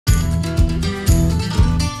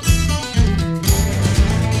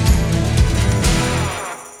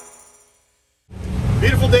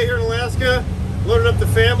Beautiful day here in Alaska. Loaded up the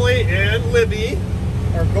family and Libby,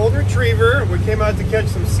 our golden retriever. We came out to catch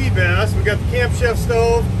some sea bass. We got the Camp Chef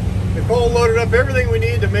stove. Nicole loaded up everything we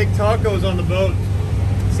need to make tacos on the boat.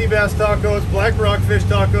 Sea bass tacos, black rockfish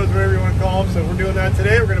tacos, whatever you want to call them. So we're doing that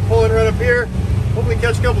today. We're going to pull in right up here. Hopefully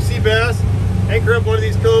catch a couple sea bass. Anchor up one of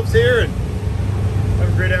these coves here and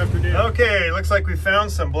have a great afternoon. Okay, looks like we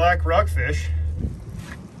found some black rockfish.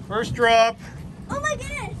 First drop. Oh my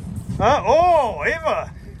goodness. Oh,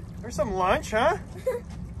 Ava. There's some lunch, huh?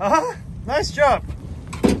 Nice job.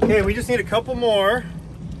 Okay, we just need a couple more.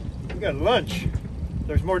 We got lunch.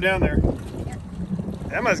 There's more down there. Yep.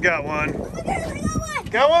 Emma's got one. Oh my goodness, I got one.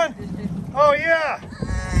 Got one? Oh, yeah.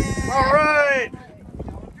 All right.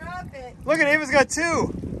 Don't drop it. Look at Ava's got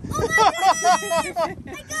two. Oh my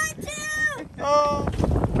goodness. I got two. Oh,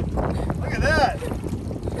 look at that.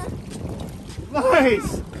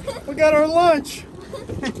 Nice. We got our lunch.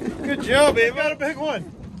 Good job, Ava. Got a big one.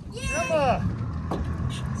 Yeah.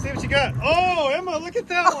 Emma, see what you got. Oh, Emma, look at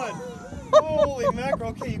that one. Holy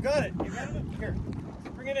mackerel. Okay, you got it. You got it? Here,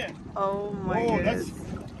 bring it in. Oh my goodness.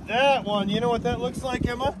 That's that one. You know what that looks like,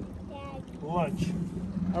 Emma? Lunch.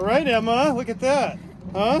 All right, Emma, look at that.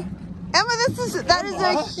 Huh? Emma, that is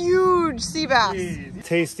a huge sea bass. Jeez.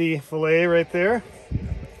 Tasty fillet right there.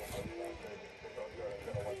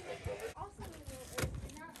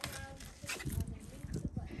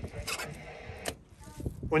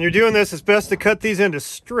 When you're doing this, it's best to cut these into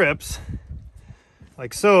strips,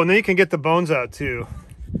 like so, and then you can get the bones out too.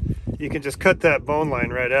 You can just cut that bone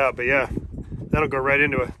line right out, but yeah, that'll go right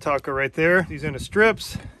into a taco right there. These into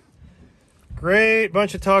strips. Great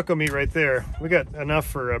bunch of taco meat right there. We got enough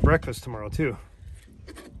for breakfast tomorrow too.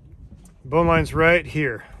 Bone line's right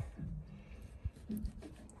here.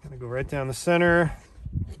 Gonna go right down the center.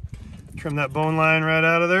 Trim that bone line right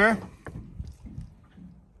out of there.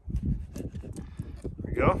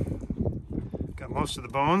 Go. Got most of the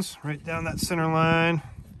bones right down that center line.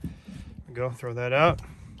 There we go, throw that out.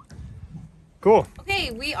 Cool.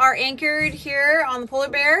 Okay, we are anchored here on the polar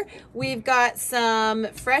bear. We've got some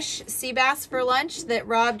fresh sea bass for lunch that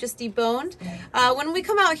Rob just deboned. When we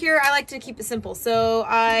come out here, I like to keep it simple. So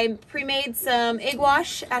I pre-made some egg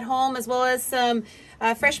wash at home as well as some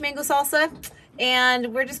fresh mango salsa.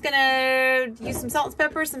 And we're just gonna use some salt and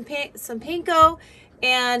pepper, some panko,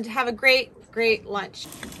 and have a great lunch.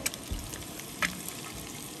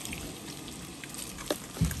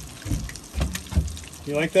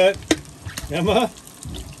 You like that, Emma?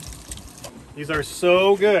 These are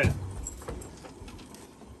so good.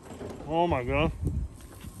 Oh my God.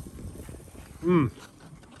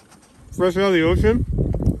 Fresh out of the ocean?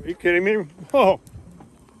 Are you kidding me? Oh.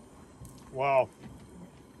 Wow.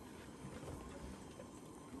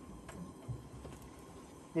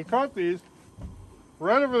 We caught these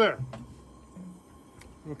right over there.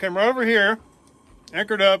 We came right over here,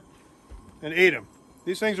 anchored up, and ate them.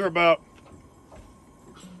 These things are about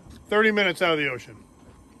 30 minutes out of the ocean.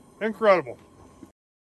 Incredible.